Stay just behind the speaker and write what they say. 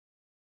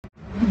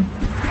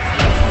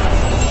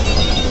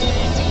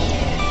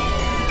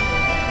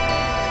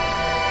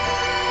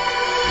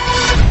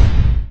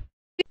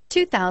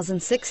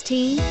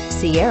2016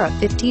 Sierra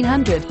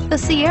 1500. The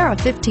Sierra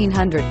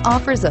 1500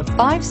 offers a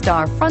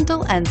 5-star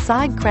frontal and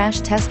side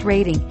crash test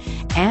rating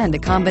and a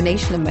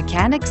combination of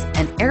mechanics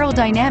and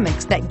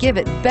aerodynamics that give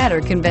it better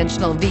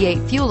conventional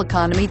V8 fuel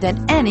economy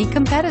than any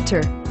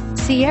competitor.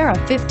 Sierra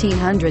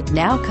 1500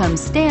 now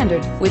comes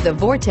standard with a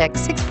Vortec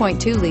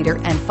 6.2-liter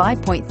and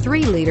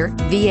 5.3-liter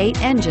V8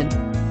 engine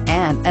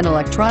and an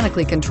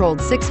electronically controlled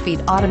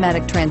 6-speed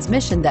automatic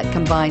transmission that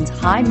combines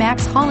high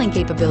max hauling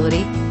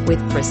capability with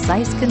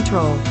precise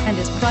control and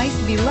is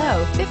priced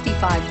below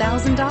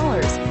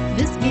 $55,000.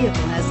 This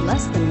vehicle has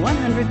less than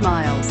 100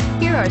 miles.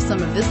 Here are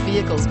some of this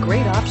vehicle's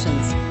great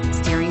options: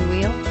 steering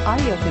wheel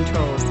audio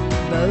controls,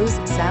 Bose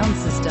sound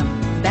system,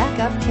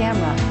 backup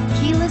camera,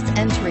 keyless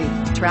entry,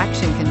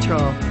 traction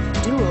control,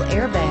 dual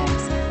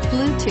airbags,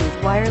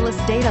 Bluetooth wireless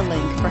data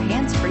link for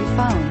hands-free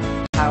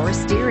phone, power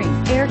steering,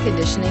 air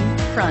conditioning,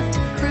 front,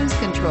 cruise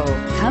control.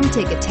 Come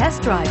take a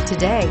test drive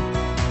today.